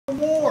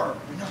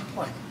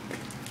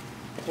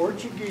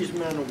Portuguese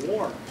men of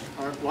war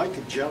aren't like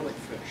a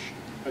jellyfish.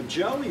 A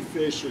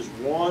jellyfish is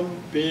one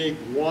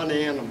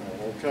animal,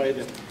 okay,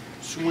 that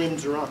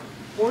swims around.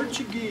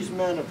 Portuguese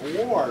men of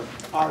war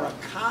are a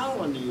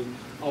colony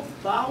of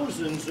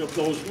thousands of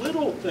those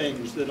little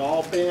things that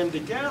all band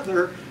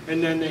together,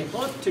 and then they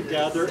hunt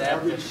together.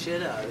 The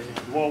shit out of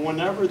it. Well,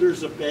 whenever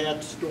there's a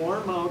bad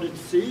storm out at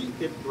sea,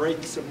 it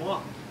breaks them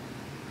up.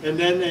 And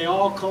then they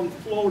all come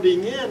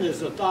floating in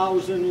as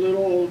 1,000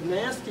 little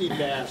nasty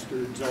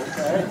bastards,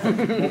 okay?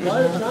 Well,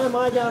 by the time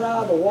I got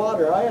out of the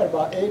water, I had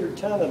about 8 or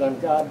 10 of them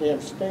goddamn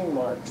sting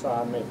marks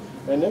on me.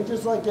 And they're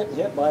just like getting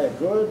hit by a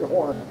good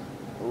hornet.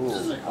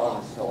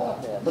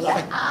 But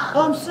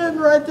I'm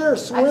sitting right there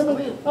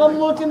swimming. I'm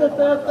looking at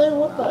that thing.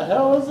 What the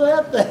hell is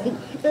that thing?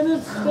 And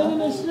it's stinging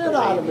the shit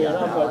out of me. And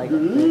I'm like,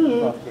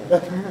 20-foot,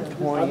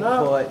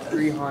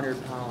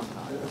 300-pound.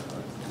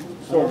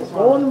 So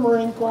go in the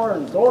Marine Corps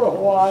and go to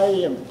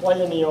Hawaii and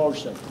play in the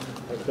ocean.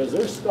 Because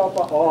there's stuff,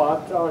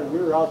 I'm telling you,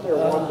 we were out there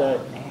one day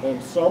and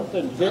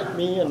something hit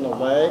me in the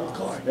leg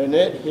and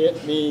it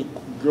hit me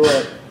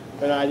good.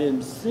 And I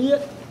didn't see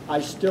it.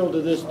 I still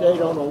to this day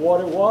don't know what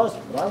it was,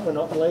 but I went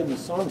up and laid in the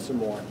sun some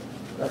more.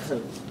 That's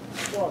it.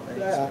 Fuck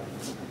that.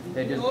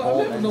 They just I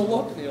never know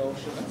what in the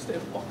ocean. I stay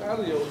the fuck out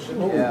of the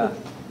ocean. Yeah.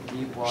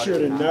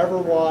 Should have never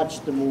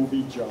watched the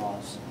movie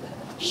Jaws.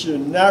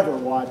 Should never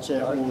watch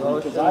that movie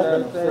because I've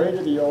been afraid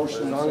of the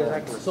ocean. As long as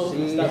I can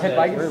see, if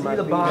I can see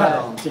the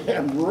bottom,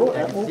 Damn,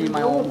 I can see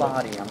my own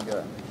body, I'm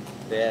good.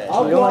 I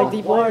don't like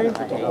deep water.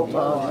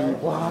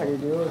 Deep water,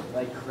 dude.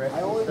 Like Chris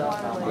and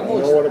stuff. I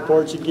know what a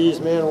Portuguese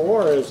man of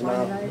war is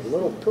now. A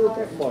little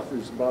turtle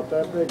fucker's about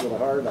that big with a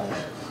hard on.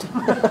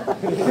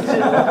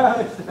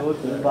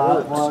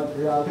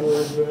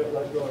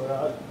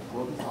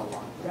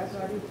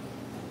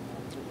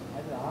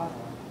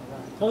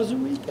 How was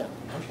your weekend?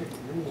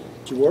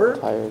 Did you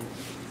work? Tired.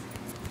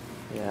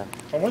 Yeah.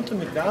 I went to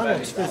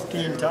McDonald's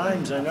 15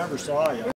 times. I never saw you.